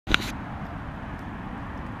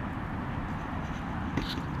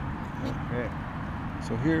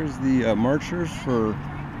So here's the marchers for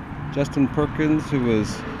Justin Perkins, who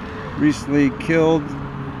was recently killed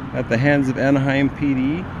at the hands of Anaheim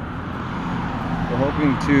PD. We're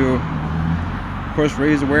hoping to, of course,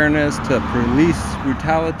 raise awareness to police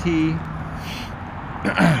brutality.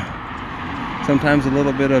 Sometimes a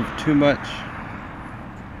little bit of too much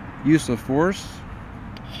use of force.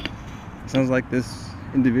 Sounds like this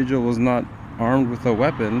individual was not armed with a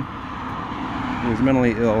weapon. He was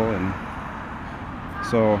mentally ill, and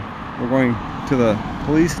so we're going to the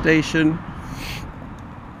police station,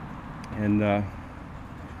 and they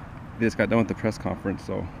just got done with the press conference.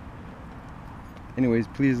 So anyways,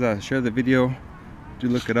 please share the video. Do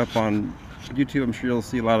look it up on YouTube. I'm sure you'll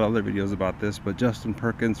see a lot of other videos about this, but Justin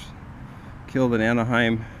Perkins killed in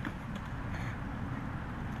Anaheim.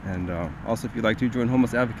 And also, if you'd like to join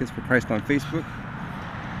Homeless Advocates for Christ on Facebook,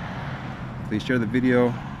 please share the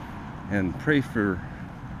video and pray for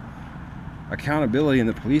accountability in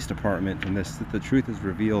the police department, and that the truth is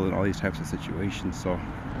revealed in all these types of situations. So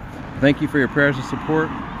thank you for your prayers and support.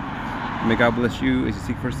 May God bless you as you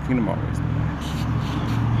seek first the kingdom always.